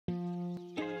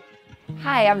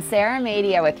Hi, I'm Sarah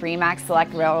Madia with Remax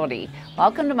Select Realty.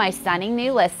 Welcome to my stunning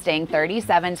new listing,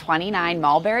 3729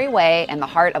 Mulberry Way in the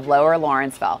heart of Lower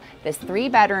Lawrenceville. This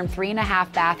 3-bedroom,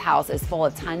 3.5-bath house is full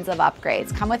of tons of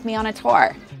upgrades. Come with me on a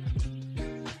tour.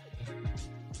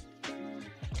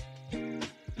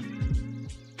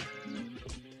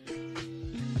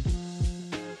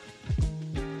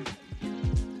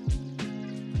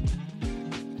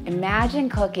 Imagine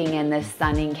cooking in this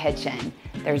stunning kitchen.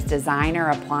 There's designer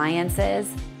appliances,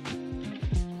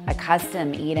 a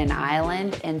custom eat-in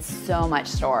island, and so much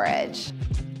storage.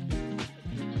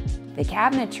 The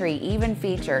cabinetry even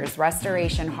features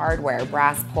restoration hardware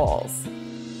brass pulls.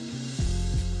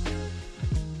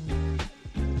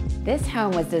 This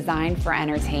home was designed for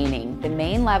entertaining. The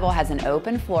main level has an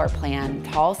open floor plan,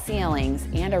 tall ceilings,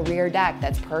 and a rear deck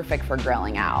that's perfect for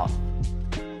grilling out.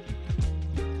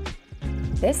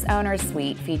 This owner's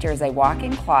suite features a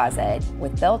walk-in closet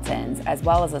with built-ins, as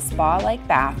well as a spa-like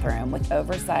bathroom with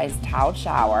oversized towel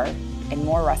shower and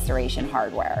more restoration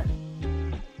hardware.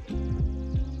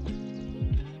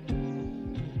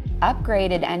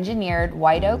 Upgraded engineered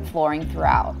white oak flooring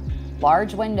throughout,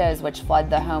 large windows which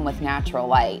flood the home with natural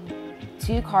light,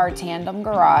 2-car tandem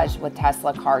garage with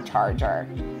Tesla car charger.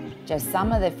 Just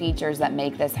some of the features that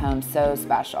make this home so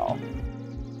special.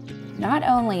 Not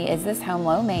only is this home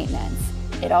low maintenance,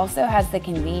 it also has the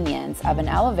convenience of an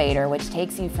elevator which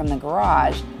takes you from the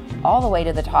garage all the way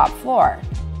to the top floor.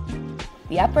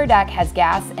 The upper deck has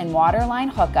gas and water line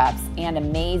hookups and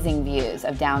amazing views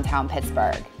of downtown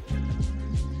Pittsburgh.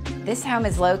 This home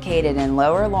is located in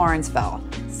Lower Lawrenceville,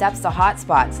 steps to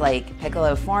hotspots like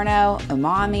Piccolo Forno,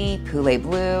 Umami, Poulet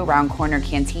Bleu, Round Corner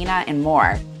Cantina, and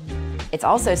more. It's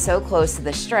also so close to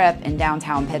the Strip in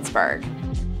downtown Pittsburgh.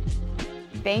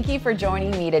 Thank you for joining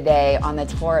me today on the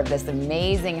tour of this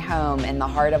amazing home in the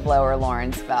heart of Lower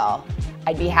Lawrenceville.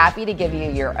 I'd be happy to give you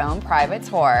your own private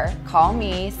tour. Call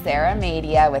me, Sarah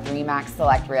Madia with Remax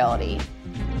Select Realty.